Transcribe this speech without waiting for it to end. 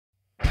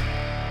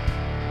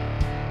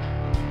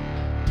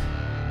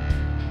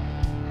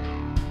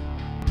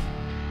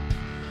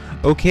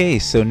Okay,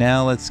 so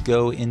now let's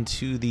go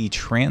into the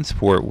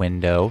transport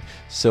window.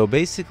 So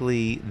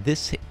basically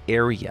this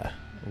area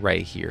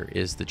right here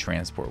is the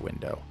transport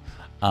window.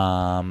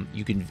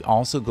 You can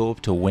also go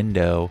up to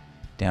window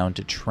down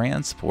to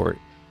transport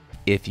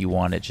if you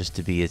want it just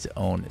to be its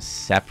own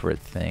separate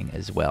thing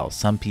as well.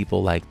 Some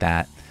people like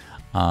that.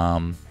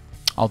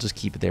 I'll just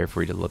keep it there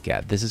for you to look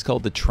at. This is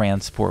called the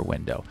transport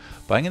window,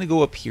 but I'm going to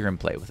go up here and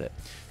play with it.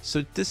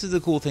 So this is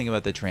the cool thing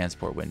about the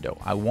transport window.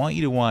 I want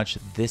you to watch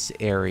this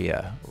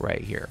area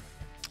right here.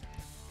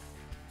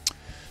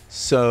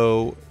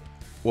 So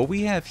what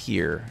we have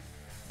here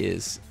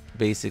is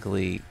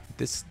basically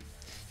this.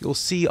 You'll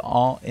see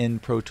all in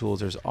Pro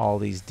Tools, there's all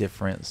these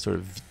different sort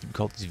of, we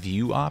call these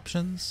view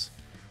options,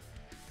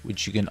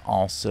 which you can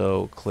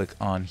also click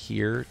on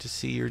here to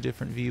see your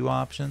different view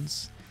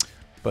options.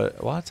 But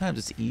a lot of times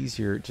it's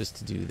easier just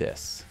to do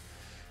this.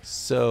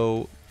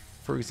 So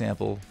for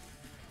example,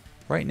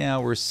 right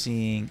now we're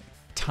seeing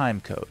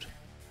time code.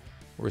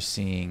 We're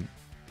seeing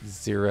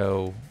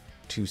 0,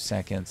 2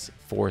 seconds,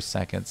 4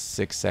 seconds,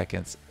 6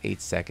 seconds,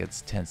 8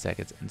 seconds, 10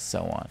 seconds, and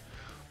so on.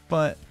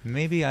 But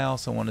maybe I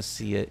also want to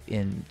see it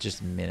in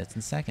just minutes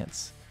and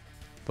seconds.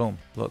 Boom,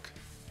 look.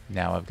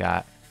 Now I've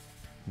got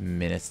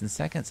minutes and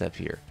seconds up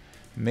here.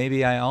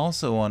 Maybe I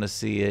also want to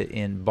see it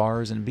in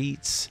bars and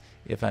beats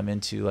if I'm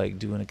into like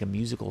doing like a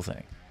musical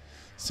thing.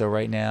 So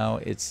right now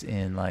it's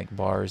in like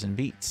bars and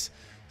beats.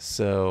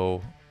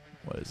 So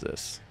what is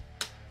this?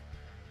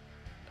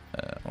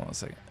 Hold on a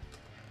second.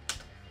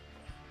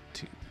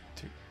 2,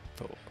 3,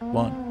 4.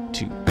 1,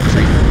 2, 3,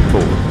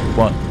 4.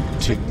 1,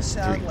 2,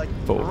 3,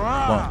 4.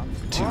 1,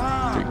 2, 3,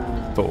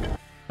 4.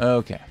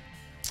 Okay.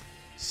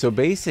 So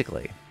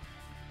basically,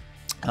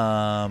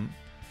 I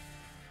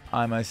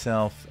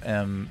myself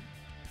am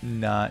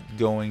not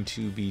going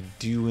to be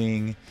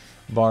doing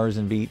bars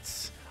and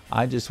beats.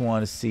 I just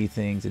want to see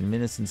things in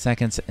minutes and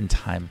seconds and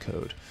time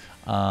code.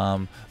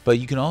 But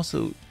you can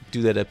also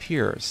do that up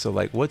here. So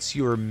like, what's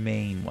your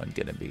main one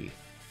gonna be?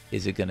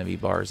 Is it gonna be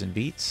bars and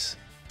beats?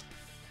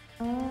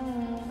 2,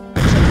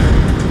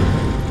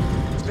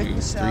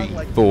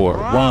 3, 4.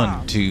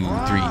 1, 2, 3,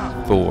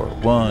 4.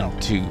 1,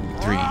 2,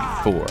 3,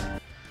 4.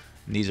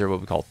 And these are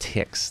what we call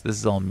ticks. This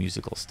is all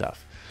musical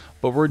stuff.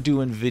 But we're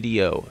doing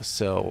video,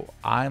 so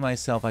I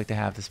myself like to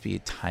have this be a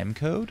time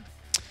code.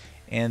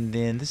 And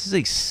then this is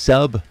a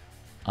sub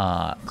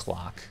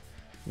clock,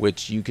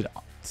 which you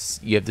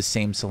have the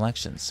same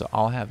selection. So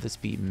I'll have this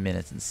be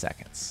minutes and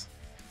seconds.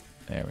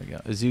 There we go.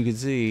 As you can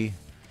see,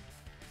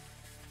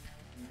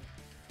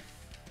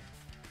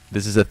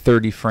 this is a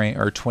 30 frame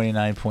or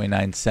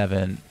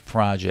 29.97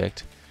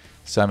 project.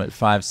 So I'm at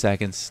 5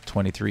 seconds,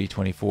 23,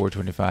 24,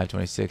 25,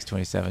 26,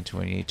 27,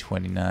 28,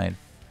 29.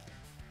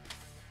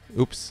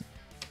 Oops.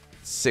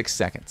 6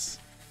 seconds.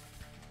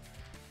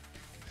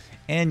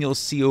 And you'll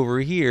see over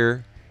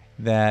here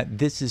that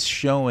this is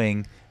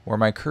showing where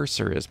my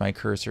cursor is. My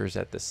cursor is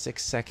at the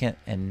 6 second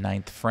and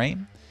 9th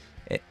frame.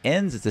 It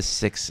ends at the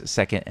 6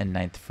 second and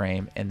 9th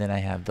frame, and then I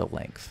have the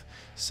length.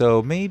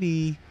 So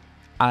maybe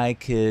I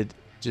could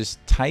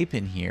just type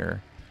in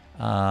here,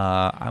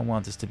 I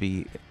want this to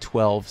be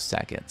 12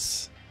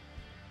 seconds.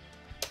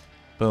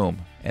 Boom.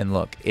 And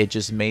look, it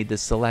just made the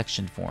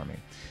selection for me.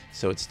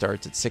 So it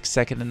starts at 6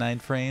 second and 9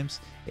 frames,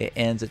 it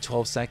ends at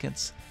 12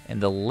 seconds, and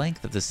the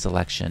length of the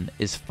selection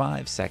is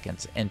 5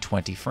 seconds and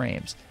 20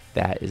 frames.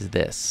 That is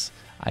this.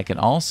 I can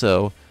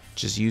also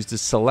just use the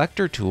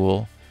selector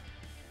tool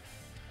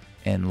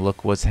and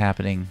look what's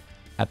happening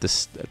at the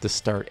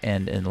start,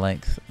 end, and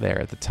length there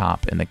at the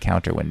top in the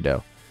counter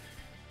window.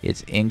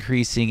 It's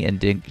increasing and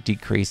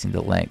decreasing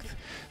the length.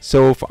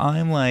 So if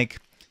I'm like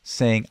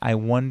saying, I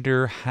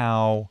wonder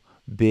how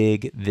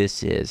big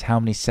this is, how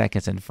many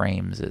seconds and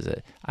frames is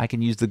it, I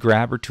can use the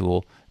grabber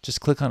tool, just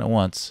click on it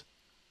once,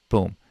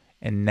 boom,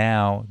 and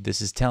now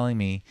this is telling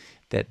me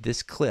that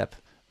this clip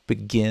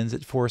begins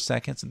at 4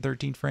 seconds and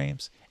 13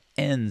 frames,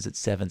 ends at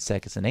 7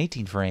 seconds and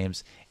 18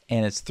 frames,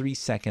 and it's 3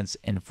 seconds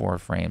and 4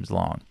 frames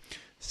long.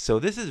 So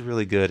this is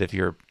really good if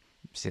you're,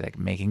 say, like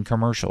making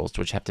commercials,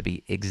 which have to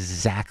be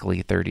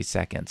exactly 30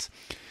 seconds.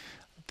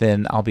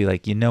 Then I'll be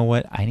like, you know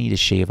what? I need to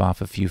shave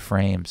off a few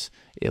frames.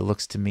 It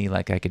looks to me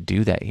like I could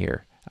do that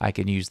here. I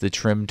can use the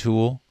trim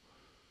tool,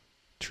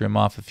 trim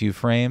off a few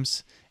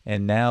frames,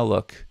 and now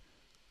look,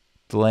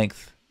 the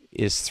length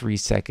is 3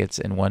 seconds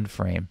and 1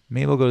 frame.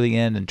 Maybe I'll go to the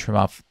end and trim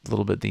off a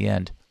little bit at the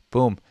end.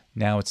 Boom,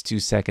 now it's 2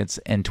 seconds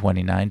and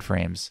 29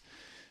 frames.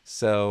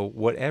 So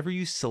whatever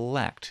you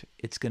select,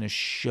 it's going to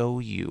show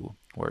you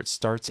where it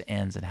starts,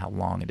 ends, and how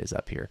long it is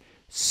up here.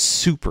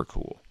 Super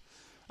cool.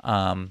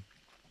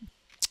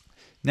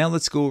 Now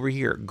let's go over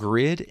here,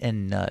 grid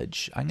and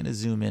nudge. I'm going to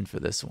zoom in for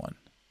this one.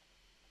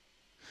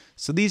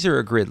 So these are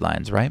our grid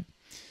lines, right?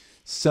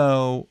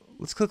 So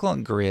let's click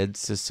on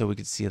grids just so we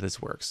can see how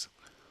this works.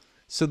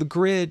 So the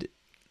grid,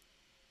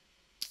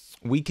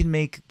 we can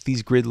make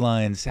these grid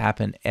lines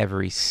happen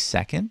every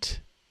second.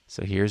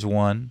 So here's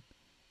one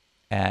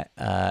at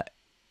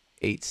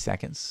 8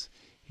 seconds.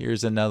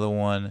 Here's another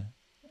one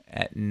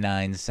at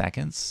 9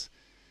 seconds.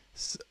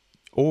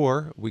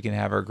 Or we can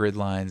have our grid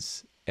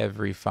lines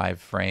every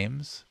 5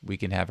 frames. We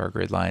can have our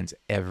grid lines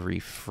every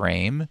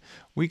frame.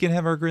 We can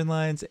have our grid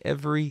lines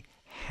every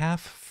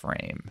half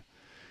frame.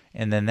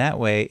 And then that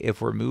way,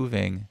 if we're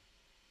moving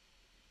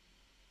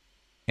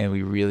and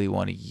we really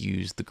want to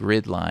use the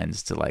grid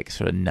lines to like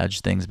sort of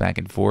nudge things back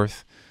and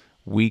forth,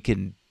 we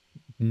can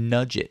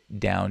nudge it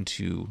down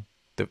to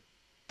the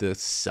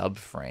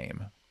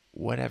subframe,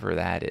 whatever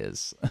that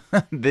is.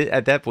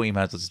 At that point, you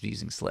might as well just be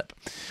using slip.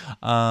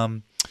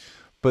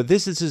 But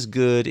this is as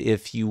good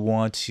if you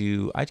want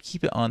to, I'd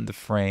keep it on the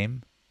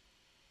frame.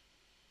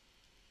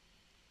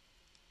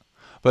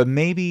 But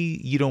maybe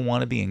you don't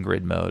want to be in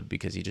grid mode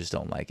because you just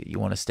don't like it. You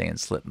want to stay in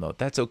slip mode.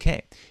 That's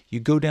okay. You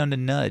go down to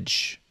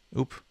nudge.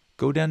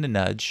 Go down to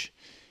nudge.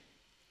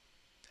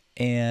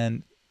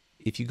 And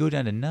if you go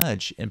down to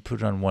nudge and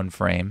put it on 1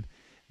 frame,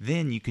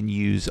 then you can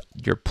use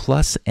your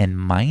plus and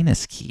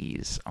minus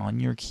keys on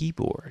your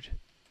keyboard.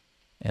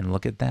 And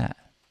look at that.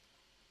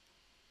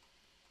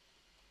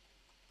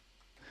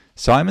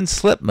 So I'm in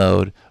slip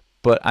mode,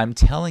 but I'm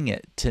telling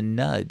it to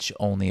nudge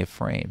only a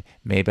frame.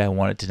 Maybe I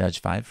want it to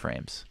nudge 5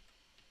 frames.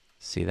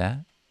 See that?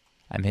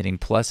 I'm hitting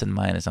plus and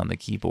minus on the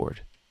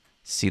keyboard.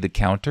 See the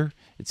counter?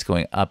 It's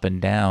going up and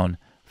down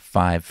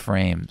 5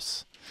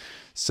 frames.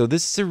 So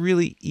this is a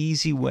really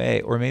easy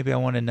way, or maybe I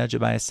want to nudge it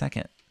by a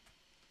second.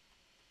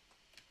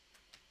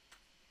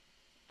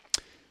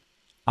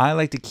 I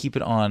like to keep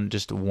it on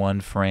just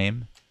 1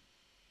 frame,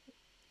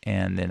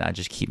 and then I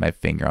just keep my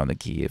finger on the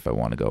key if I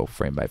want to go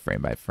frame by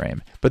frame by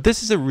frame. But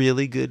this is a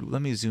really good,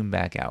 let me zoom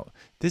back out.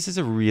 This is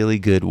a really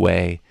good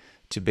way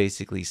to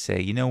basically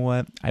say, you know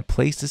what, I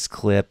placed this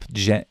clip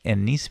and it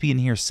needs to be in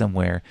here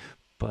somewhere,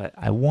 but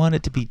I want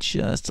it to be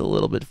just a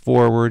little bit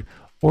forward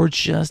or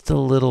just a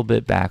little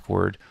bit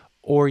backward,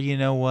 or you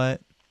know what,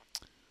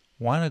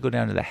 why don't I go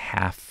down to the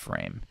half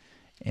frame,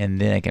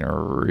 and then I can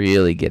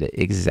really get it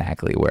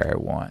exactly where I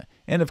want.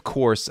 And of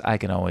course, I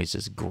can always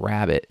just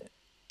grab it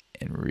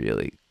and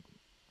really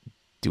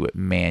do it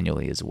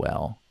manually as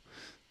well.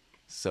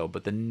 So,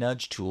 but the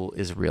nudge tool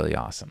is really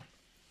awesome.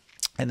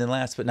 And then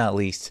last but not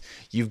least,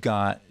 you've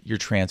got your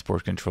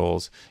transport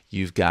controls.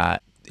 You've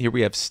got, here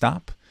we have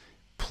stop,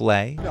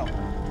 play,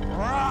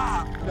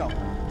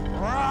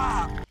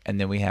 and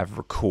then we have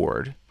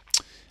record,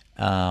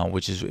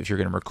 which is if you're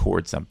going to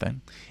record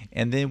something.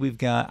 And then we've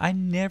got, I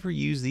never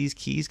use these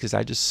keys because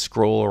I just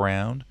scroll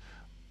around,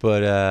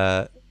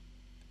 but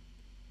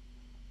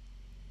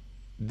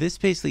this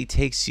basically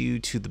takes you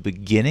to the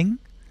beginning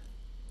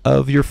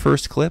of your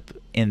first clip,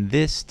 and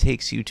this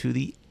takes you to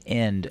the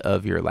end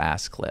of your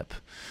last clip.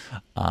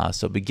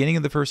 So beginning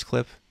of the first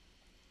clip,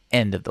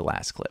 end of the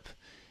last clip.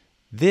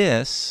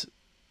 This,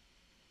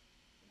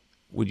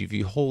 if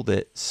you hold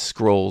it,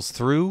 scrolls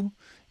through.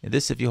 And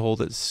this, if you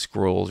hold it,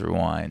 scrolls and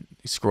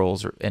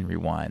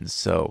rewinds.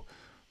 So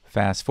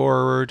fast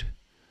forward,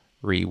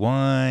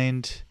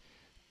 rewind,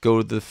 go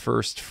to the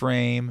first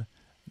frame,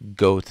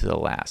 go to the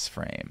last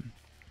frame.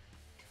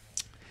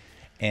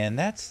 And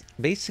that's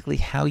basically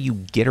how you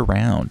get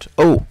around.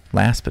 Oh,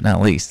 last but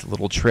not least, a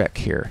little trick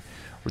here.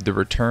 The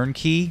return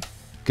key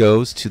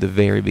goes to the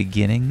very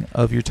beginning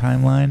of your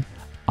timeline.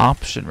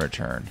 Option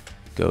return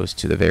goes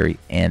to the very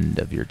end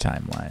of your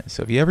timeline.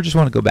 So if you ever just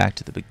want to go back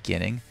to the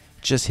beginning,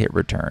 just hit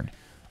return.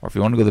 Or if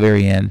you want to go to the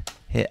very end,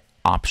 hit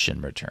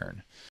option return.